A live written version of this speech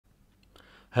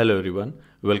Hello everyone,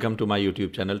 welcome to my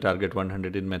YouTube channel Target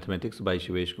 100 in Mathematics by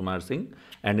Shivesh Kumar Singh,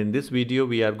 and in this video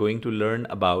we are going to learn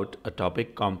about a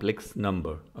topic complex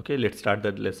number. Okay, let's start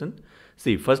that lesson.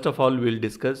 See, first of all we'll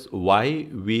discuss why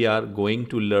we are going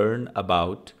to learn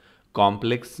about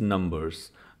complex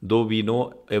numbers. Though we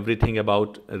know everything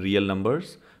about real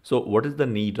numbers, so what is the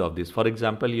need of this? For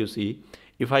example, you see,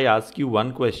 if I ask you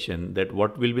one question that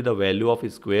what will be the value of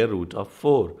square root of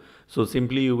 4, so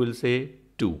simply you will say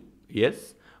 2.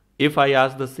 Yes. If I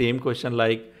ask the same question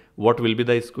like what will be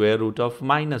the square root of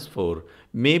minus 4,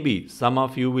 maybe some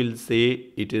of you will say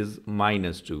it is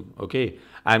minus 2. Okay,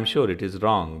 I'm sure it is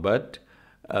wrong, but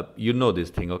you know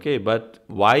this thing. Okay, but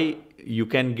why you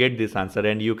can get this answer,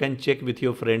 and you can check with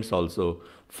your friends also.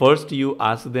 First you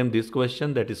ask them this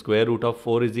question, that square root of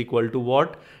 4 is equal to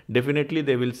what? Definitely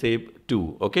they will say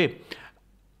 2. Okay,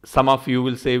 some of you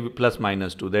will say plus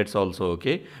minus 2, that's also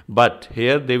okay, but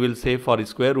here they will say for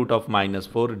square root of minus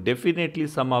 4, definitely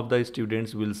some of the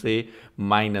students will say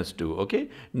minus 2. Okay,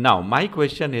 now my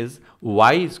question is,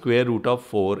 why square root of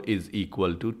 4 is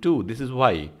equal to 2? This is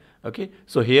why. Okay,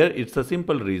 so here it's a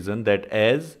simple reason that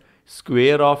as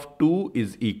square of 2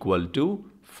 is equal to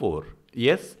 4.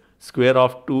 Yes, square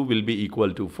of 2 will be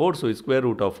equal to 4, so square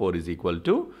root of 4 is equal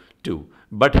to 2.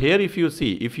 But here if you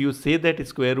see, if you say that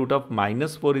square root of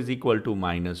minus 4 is equal to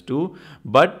minus 2,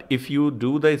 but if you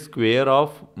do the square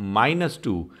of minus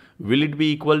 2, will it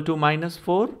be equal to minus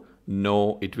 4?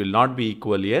 No, it will not be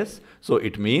equal. Yes, so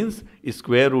it means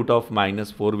square root of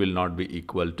minus 4 will not be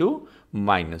equal to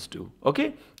minus 2.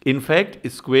 Okay, in fact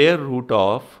square root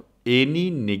of any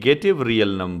negative real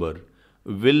number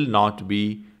will not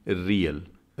be real.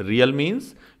 Real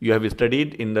means you have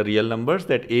studied in the real numbers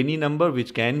that any number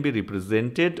which can be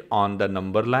represented on the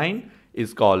number line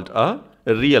is called a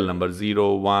real number.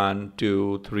 0, 1,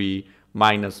 2, 3,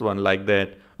 minus 1, like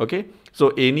that. Okay, so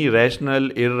any rational,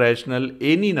 irrational,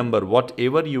 any number,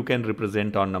 whatever you can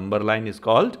represent on number line is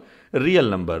called real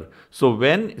number. So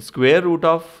when square root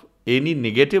of any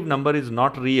negative number is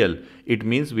not real, it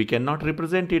means we cannot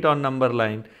represent it on number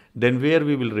line. Then where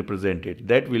we will represent it,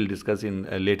 that we'll discuss in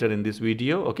later in this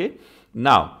video. Okay,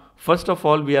 now first of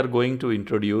all we are going to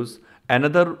introduce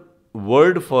another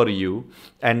word for you,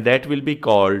 and that will be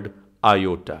called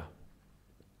iota.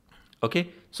 Okay,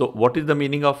 so what is the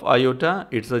meaning of iota?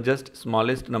 It's the just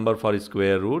smallest number for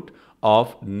square root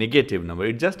of negative number.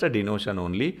 It's just a denotation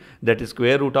only, that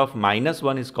square root of minus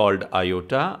 1 is called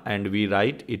iota, and we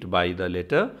write it by the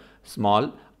letter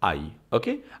small I.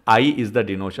 Okay, I is the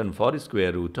denotation for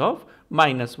square root of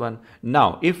minus 1.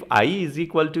 Now if I is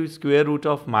equal to square root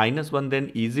of minus 1,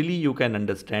 then easily you can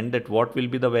understand that what will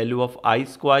be the value of I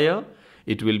square?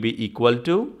 It will be equal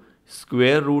to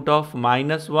square root of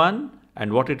minus 1,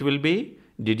 and what it will be?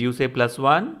 Did you say plus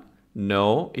 1?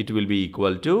 No, it will be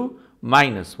equal to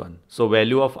minus 1. So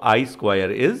value of I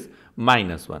square is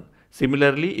minus 1.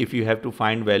 Similarly, if you have to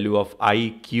find value of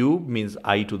I cube, means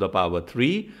I to the power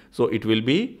 3, so it will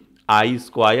be I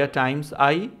square times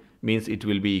I, means it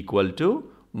will be equal to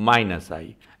minus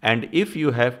I. And if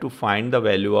you have to find the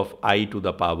value of I to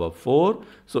the power 4,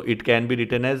 so it can be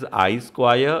written as I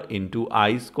square into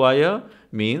I square,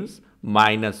 means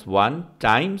minus 1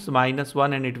 times minus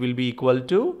 1, and it will be equal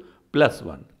to plus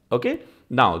 1. Okay,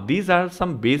 now these are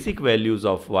some basic values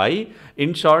of y.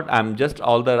 In short, I'm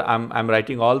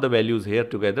writing all the values here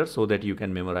together so that you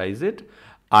can memorize it.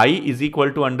 I is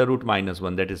equal to under root minus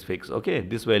 1, that is fixed. Okay,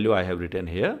 this value I have written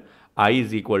here. I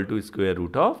is equal to square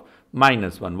root of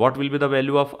minus 1. What will be the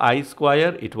value of I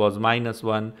square? It was minus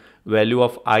 1. Value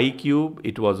of I cube,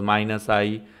 it was minus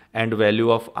I. And value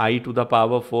of I to the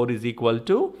power 4 is equal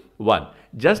to 1.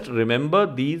 Just remember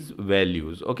these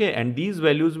values. Okay, and these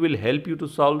values will help you to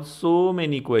solve so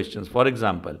many questions. For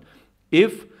example,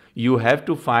 if you have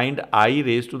to find I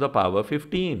raised to the power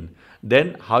 15,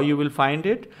 then how you will find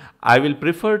it? I will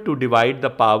prefer to divide the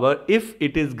power, if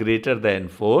it is greater than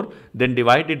 4, then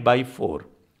divide it by 4.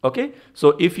 Okay,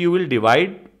 so if you will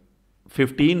divide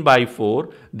 15 by 4,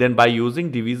 then by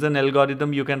using division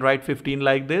algorithm you can write 15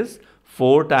 like this: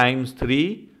 4 times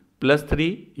 3 plus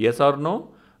 3. Yes or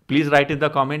no? Please write in the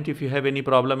comment if you have any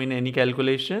problem in any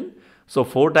calculation. So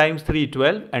 4 times 3,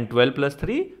 12, and 12 plus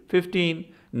 3, 15.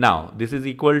 Now this is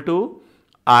equal to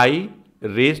I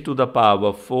raised to the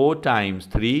power 4 times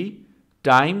 3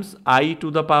 times I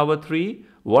to the power 3.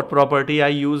 What property I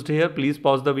used here? Please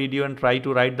pause the video and try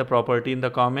to write the property in the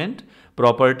comment.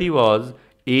 Property was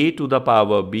a to the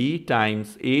power b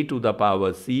times a to the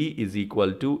power c is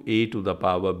equal to a to the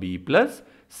power b plus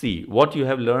c. What you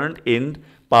have learned in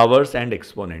powers and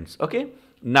exponents. Okay,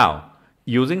 now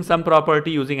using some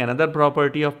property, using another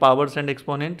property of powers and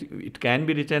exponent, it can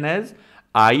be written as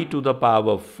I to the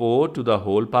power 4 to the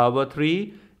whole power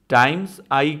 3 times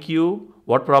I cube.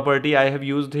 What property I have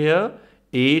used here?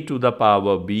 A to the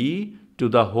power B to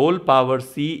the whole power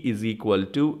C is equal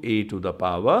to A to the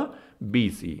power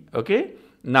BC. Okay.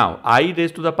 Now, I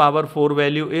raised to the power 4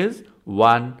 value is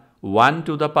 1. 1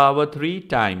 to the power 3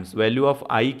 times value of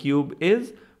I cube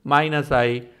is minus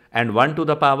I, and 1 to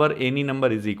the power any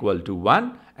number is equal to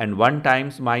 1, and 1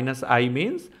 times minus I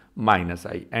means minus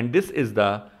I, and this is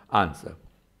the answer.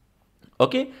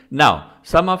 Okay. Now,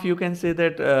 some of you can say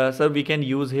that, sir, we can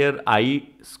use here I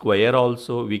square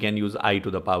also. We can use I to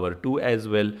the power 2 as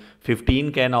well.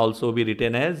 15 can also be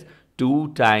written as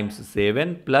 2 times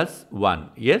 7 plus 1.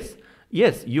 Yes.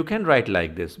 Yes, you can write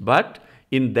like this. But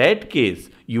in that case,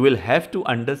 you will have to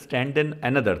understand then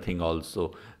another thing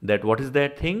also. That what is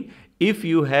that thing? If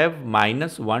you have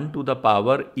minus 1 to the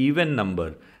power even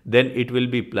number, then it will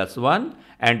be plus 1,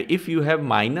 and if you have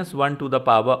minus 1 to the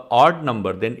power odd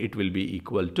number, then it will be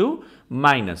equal to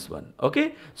minus 1.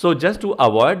 Okay. So just to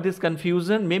avoid this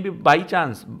confusion, maybe by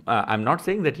chance, I'm not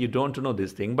saying that you don't know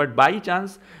this thing, but by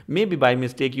chance, maybe by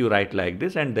mistake you write like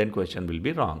this and then question will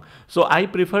be wrong. So I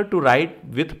prefer to write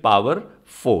with power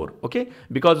 4. Okay.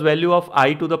 Because value of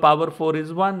I to the power 4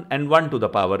 is 1, and 1 to the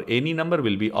power any number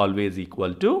will be always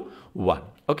equal to 1.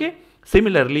 Okay.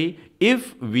 Similarly,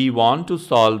 if we want to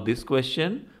solve this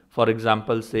question, for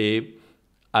example, say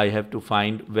I have to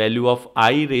find value of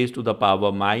I raised to the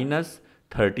power minus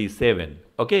 37.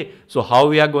 Okay. So how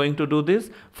we are going to do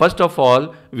this? First of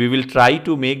all, we will try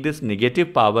to make this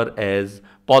negative power as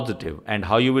positive. And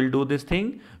how you will do this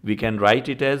thing? We can write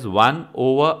it as 1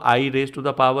 over I raised to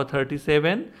the power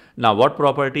 37. Now, what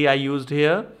property I used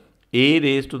here? A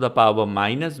raised to the power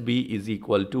minus B is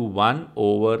equal to 1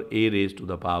 over A raised to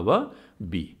the power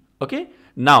B. Okay.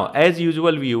 Now, as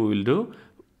usual,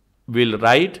 we'll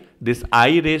write this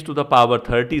I raised to the power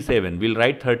 37. We'll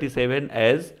write 37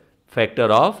 as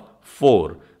factor of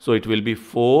 4. So, it will be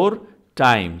 4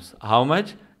 times how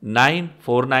much? 9.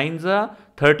 4 9s are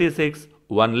 36.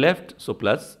 1 left. So,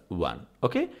 plus 1.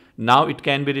 Okay. Now, it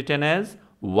can be written as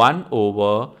 1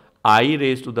 over I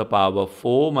raised to the power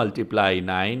 4 multiply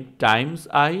 9 times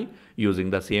I, using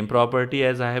the same property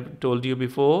as I have told you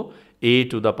before. A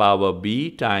to the power B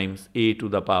times A to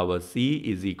the power C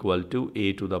is equal to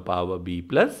A to the power B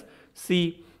plus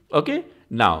C. Okay.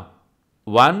 Now,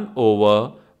 1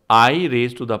 over I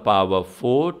raised to the power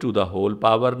 4 to the whole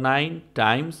power 9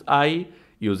 times I,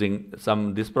 using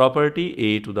this property,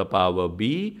 A to the power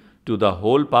B to the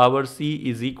whole power C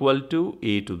is equal to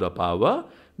A to the power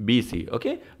BC.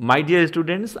 Okay. My dear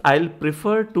students, I'll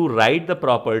prefer to write the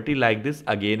property like this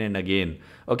again and again.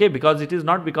 Okay. Because it is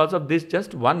not because of this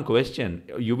just one question.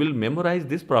 You will memorize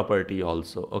this property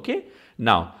also. Okay.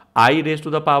 Now, I raised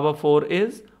to the power 4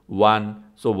 is 1.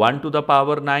 So, 1 to the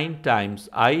power 9 times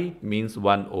I means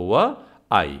 1 over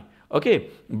I. Okay.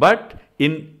 But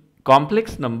in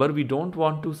complex number, we don't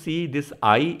want to see this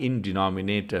I in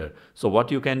denominator. So, what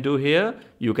you can do here?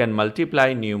 You can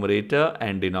multiply numerator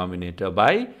and denominator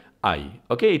by I.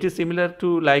 Okay. It is similar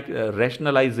to like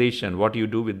rationalization, what you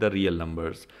do with the real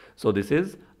numbers. So, this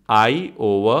is I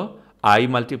over I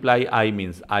multiply I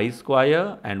means I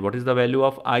square, and what is the value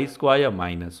of I square?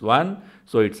 Minus 1.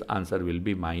 So, its answer will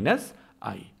be minus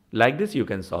I. Like this you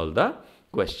can solve the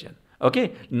question.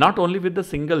 Okay. Not only with the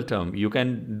single term, you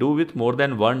can do with more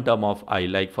than one term of I.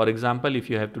 Like for example, if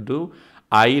you have to do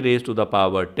I raised to the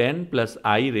power 10 plus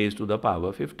I raised to the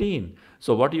power 15.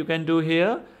 So, what you can do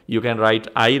here? You can write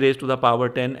I raised to the power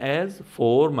 10 as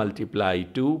 4 multiply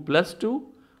 2 plus 2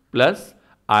 plus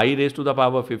I raised to the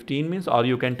power 15 means, or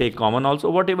you can take common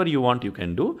also, whatever you want you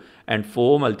can do, and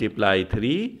 4 multiply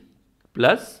 3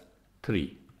 plus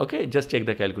 3. Okay, just check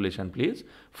the calculation please.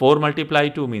 4 multiply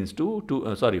 2 means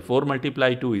 4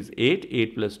 multiply 2 is 8,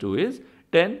 8 plus 2 is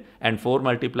 10, and 4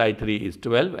 multiply 3 is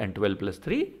 12, and 12 plus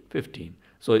 3, 15.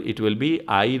 So, it will be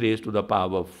I raised to the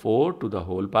power 4 to the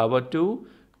whole power 2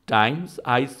 times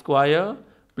I square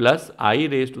plus I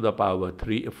raised to the power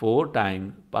 4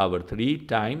 times power 3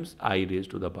 times I raised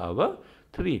to the power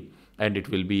 3. And it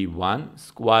will be 1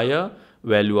 square,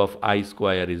 value of I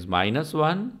square is minus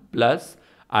 1 plus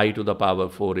I to the power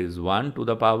 4 is 1 to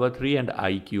the power 3, and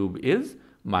I cube is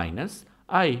minus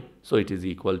I. So, it is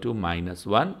equal to minus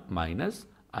 1 minus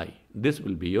I. This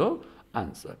will be your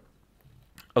answer.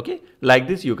 Okay. Like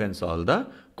this you can solve the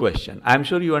question. I am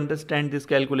sure you understand this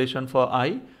calculation for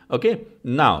I. Okay.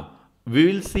 Now, we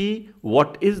will see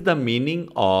what is the meaning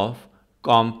of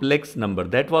complex number.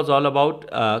 That was all about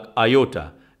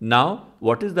iota. Now,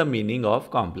 what is the meaning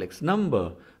of complex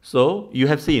number? So, you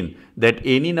have seen that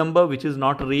any number which is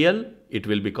not real, it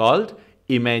will be called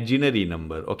imaginary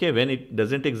number. Okay, when it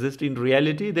doesn't exist in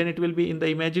reality, then it will be in the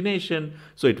imagination,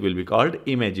 so it will be called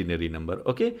imaginary number.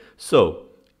 Okay, so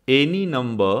any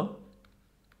number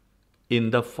in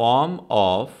the form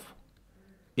of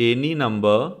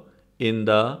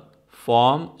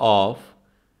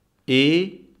a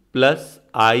plus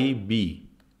ib,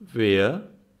 where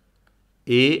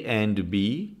a and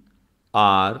b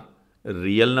are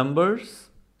real numbers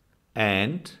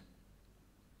and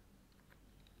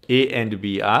a and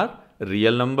b are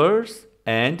real numbers,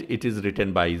 and it is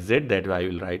written by z, that I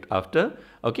will write after.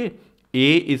 Okay,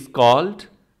 a is called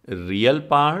real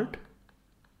part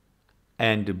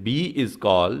and b is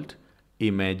called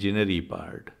imaginary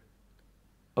part.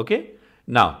 Okay,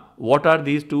 now what are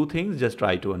these two things? Just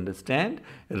try to understand.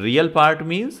 Real part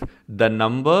means the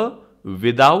number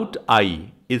without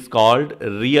I is called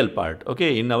real part.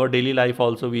 Okay, in our daily life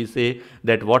also we say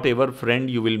that whatever friend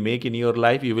you will make in your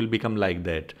life, you will become like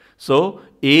that. So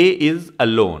A is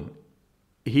alone.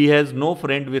 He has no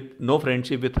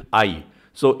friendship with I.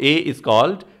 So A is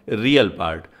called real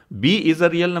part. B is a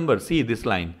real number. See this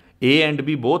line. A and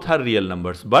B both are real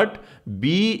numbers, but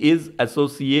B is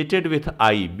associated with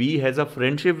I. B has a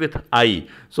friendship with I.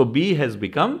 So B has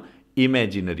become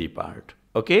imaginary part.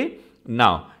 Okay.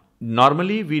 Now,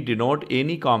 normally we denote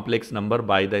any complex number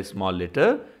by the small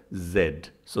letter z.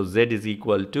 So Z is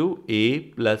equal to A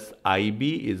plus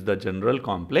IB is the general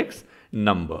complex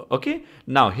number. Okay.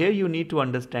 Now here you need to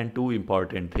understand two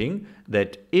important things,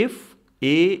 that if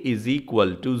A is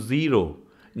equal to 0,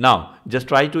 now just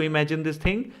try to imagine this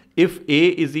thing. If A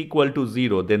is equal to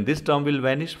 0, then this term will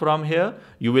vanish from here.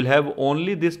 You will have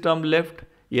only this term left.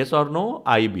 Yes or no?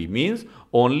 IB means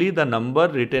only the number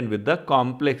written with the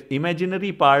complex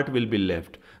imaginary part will be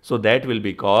left. So that will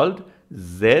be called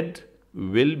Z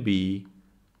will be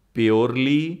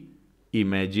purely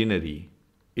imaginary.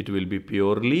 It will be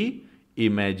purely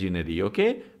imaginary.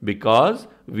 Okay, because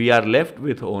we are left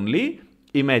with only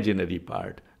imaginary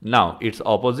part. Now its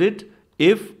opposite.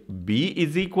 If B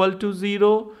is equal to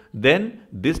 0, then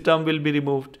this term will be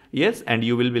removed. Yes, and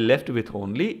you will be left with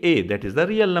only A, that is the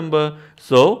real number.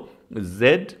 So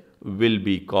Z will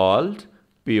be called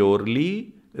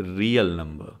purely real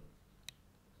number.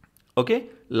 Okay,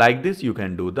 like this you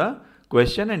can do the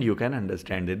question and you can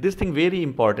understand it. This thing very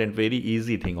important, very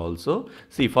easy thing also.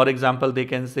 See, for example, they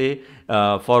can say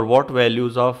for what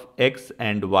values of x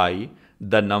and y,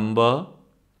 the number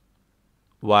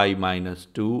y minus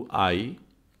 2i,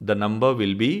 the number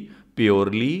will be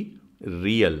purely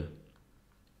real.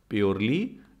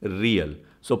 Purely real.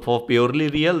 So for purely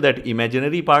real, that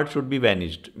imaginary part should be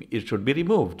vanished. It should be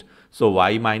removed. So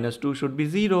y minus 2 should be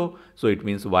 0. So it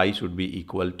means y should be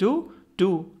equal to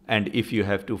 2. And if you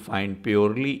have to find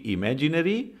purely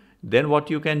imaginary, then what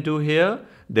you can do here?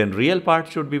 Then real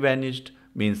part should be vanished.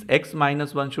 Means x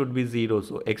minus 1 should be 0.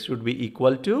 So x should be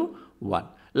equal to 1.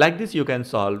 Like this you can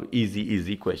solve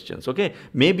easy questions. Okay,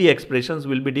 maybe expressions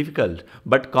will be difficult,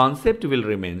 but concept will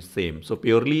remain same. So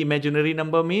purely imaginary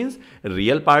number means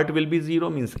real part will be 0,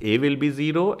 means A will be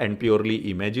 0, and purely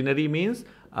imaginary means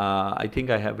I think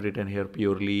I have written here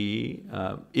purely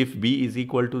if B is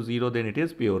equal to 0, then it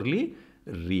is purely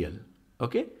real.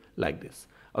 Okay, like this.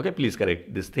 Okay, please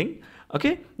correct this thing.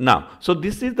 Okay, now so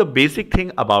this is the basic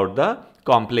thing about the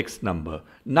complex number.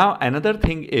 Now another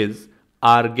thing is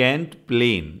Argand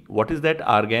plane. What is that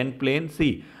Argand plane?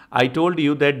 See, I told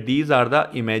you that these are the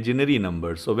imaginary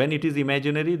numbers. So when it is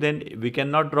imaginary, then we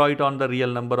cannot draw it on the real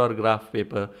number or graph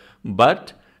paper.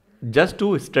 But just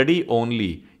to study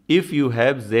only, if you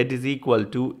have z is equal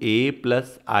to a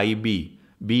plus ib,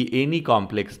 be any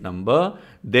complex number,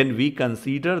 then we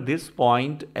consider this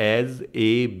point as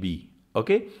AB.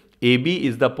 Okay, AB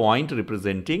is the point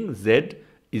representing z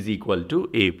is equal to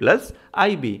A plus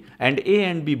IB, and A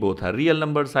and B both are real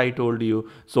numbers, I told you.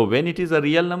 So when it is a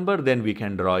real number, then we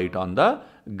can draw it on the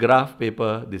graph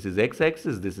paper. This is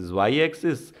x-axis, this is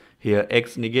y-axis, here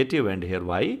x negative and here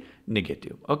y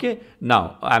negative. Okay,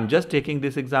 now I'm just taking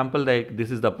this example that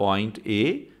this is the point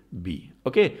A, B.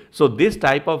 Okay, so this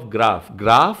type of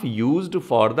graph used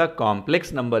for the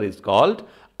complex number is called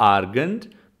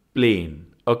Argand plane.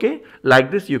 Okay, like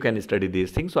this you can study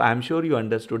these things. So I am sure you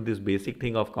understood this basic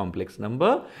thing of complex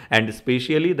number, and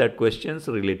especially that questions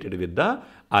related with the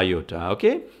iota.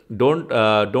 Okay,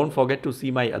 don't forget to see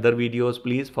my other videos,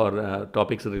 please, for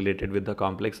topics related with the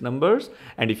complex numbers.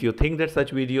 And if you think that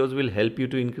such videos will help you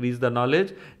to increase the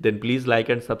knowledge, then please like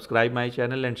and subscribe my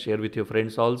channel and share with your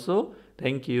friends also.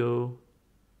 Thank you.